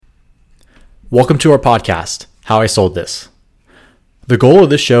Welcome to our podcast, How I Sold This. The goal of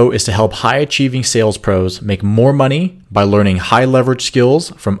this show is to help high-achieving sales pros make more money by learning high-leverage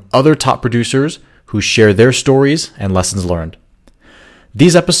skills from other top producers who share their stories and lessons learned.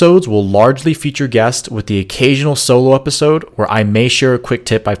 These episodes will largely feature guests with the occasional solo episode where I may share a quick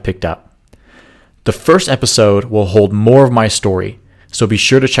tip I've picked up. The first episode will hold more of my story, so be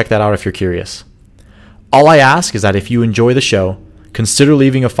sure to check that out if you're curious. All I ask is that if you enjoy the show, consider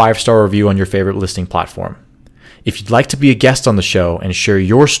leaving a 5-star review on your favorite listening platform. If you'd like to be a guest on the show and share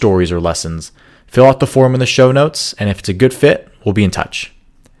your stories or lessons, fill out the form in the show notes, and if it's a good fit, we'll be in touch.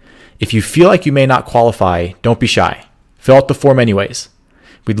 If you feel like you may not qualify, don't be shy. Fill out the form anyways.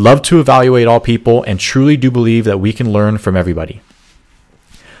 We'd love to evaluate all people and truly do believe that we can learn from everybody.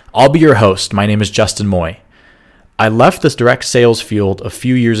 I'll be your host. My name is Justin Moy. I left this direct sales field a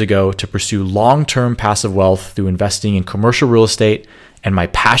few years ago to pursue long-term passive wealth through investing in commercial real estate, and my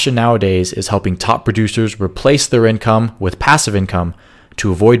passion nowadays is helping top producers replace their income with passive income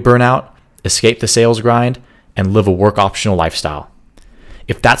to avoid burnout, escape the sales grind, and live a work-optional lifestyle.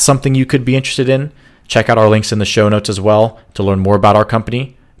 If that's something you could be interested in, check out our links in the show notes as well to learn more about our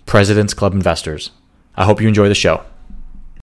company, President's Club Investors. I hope you enjoy the show.